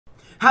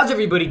How's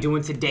everybody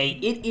doing today?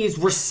 It is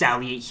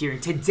Retaliate here,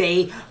 and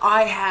today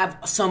I have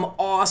some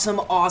awesome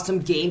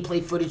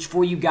gameplay footage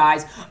for you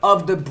guys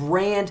of the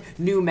brand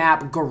new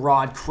map,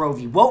 Gorod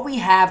Krovi. What we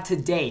have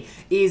today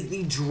is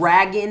the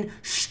Dragon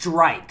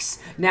Strikes.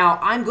 Now,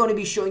 I'm going to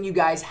be showing you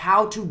guys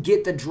how to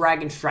get the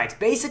Dragon Strikes.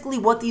 Basically,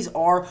 what these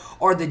are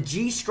the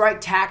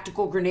G-Strike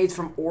tactical grenades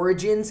from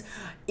Origins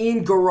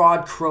in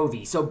Gorod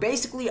Krovi. So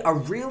basically a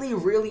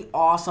really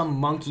awesome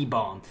monkey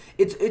bomb.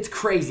 It's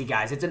crazy,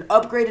 guys. It's an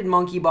upgraded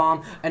monkey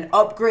bomb, an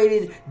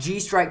upgraded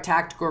G-Strike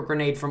tactical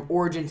grenade from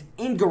Origins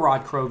in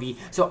Gorod Krovi.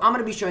 So I'm going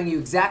to be showing you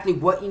exactly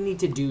what you need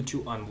to do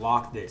to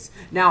unlock this.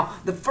 Now,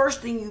 the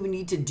first thing you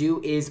need to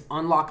do is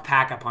unlock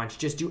Pack-a-Punch.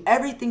 Just do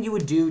everything you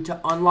would do to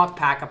unlock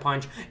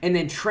Pack-a-Punch and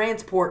then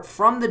transport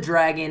from the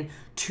dragon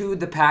to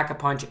the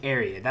Pack-a-Punch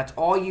area. That's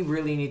all you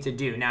really need to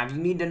do. Now, if you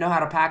need to know how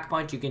to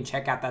Pack-a-Punch, you can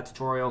check out that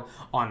tutorial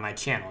on my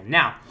channel.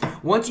 Now,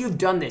 once you've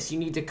done this, you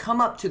need to come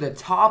up to the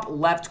top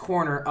left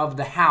corner of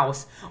the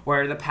house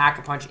where the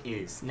Pack-a-Punch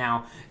is.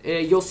 Now,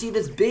 you'll see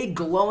this big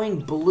glowing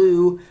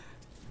blue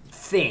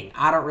thing.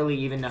 I don't really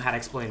even know how to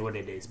explain what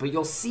it is, but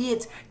you'll see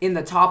it in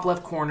the top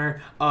left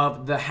corner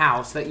of the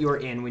house that you're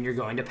in when you're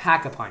going to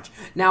Pack-a-Punch.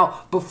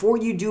 Now, before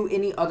you do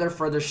any other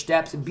further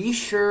steps, be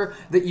sure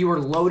that you are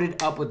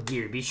loaded up with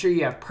gear. Be sure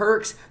you have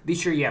perks, be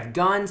sure you have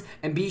guns,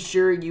 and be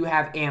sure you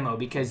have ammo,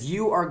 because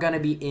you are going to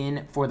be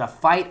in for the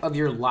fight of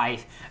your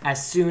life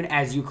as soon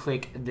as you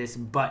click this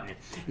button.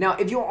 Now,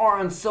 if you are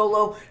on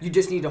solo, you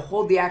just need to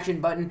hold the action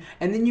button,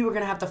 and then you are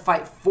going to have to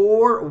fight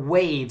 4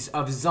 waves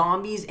of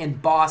zombies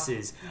and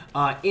bosses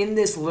in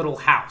this little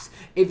house.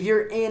 If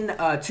you're in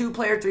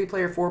 2-player,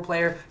 3-player,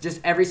 4-player, just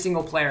every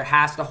single player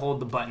has to hold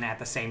the button at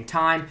the same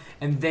time,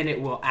 and then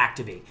it will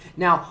activate.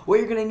 Now, what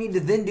you're going to need to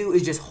then do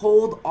is just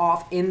hold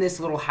off in this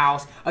little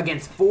house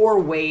against 4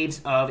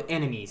 waves of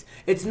enemies.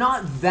 It's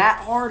not that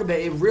hard, but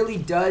it really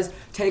does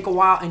take a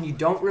while, and you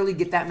don't really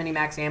get that many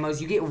max ammos.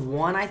 You get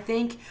 1, I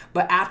think,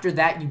 but after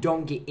that, you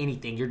don't get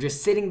anything. You're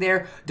just sitting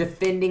there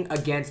defending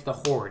against the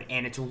horde,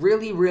 and it's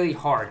really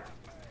hard.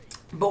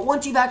 But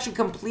once you've actually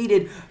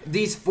completed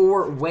these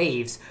 4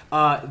 waves,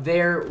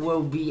 there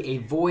will be a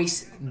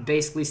voice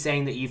basically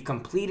saying that you've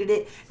completed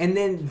it, and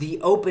then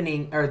the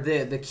opening, or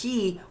the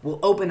key will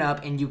open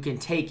up and you can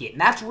take it.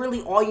 And that's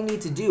really all you need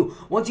to do.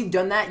 Once you've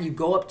done that, you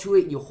go up to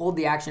it, you hold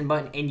the action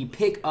button, and you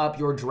pick up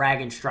your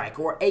Dragon Strike,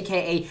 or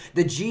aka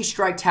the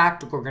G-Strike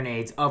tactical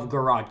grenades of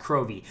Gorod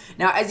Krovi.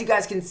 Now, as you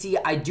guys can see,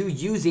 I do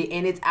use it,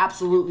 and it's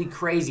absolutely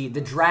crazy.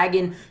 The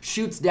dragon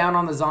shoots down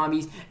on the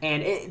zombies,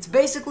 and it's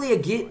basically a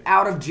get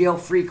out of jail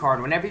free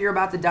card. Whenever you're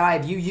about to die,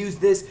 if you use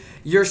this,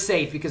 you're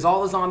safe, because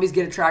all the zombies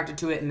get attracted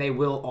to it and they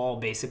will all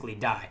basically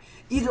die.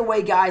 Either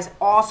way, guys,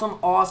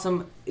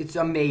 awesome. It's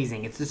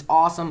amazing. It's this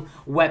awesome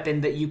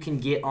weapon that you can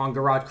get on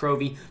Gorod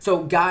Krovi.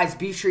 So, guys,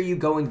 be sure you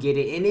go and get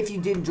it. And if you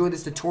did enjoy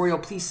this tutorial,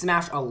 please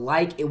smash a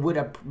like. It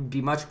would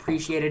be much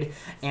appreciated.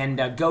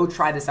 And go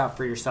try this out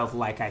for yourself,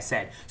 like I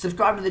said.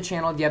 Subscribe to the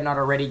channel if you have not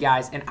already,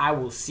 guys. And I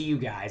will see you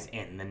guys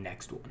in the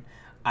next one.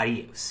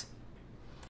 Adios.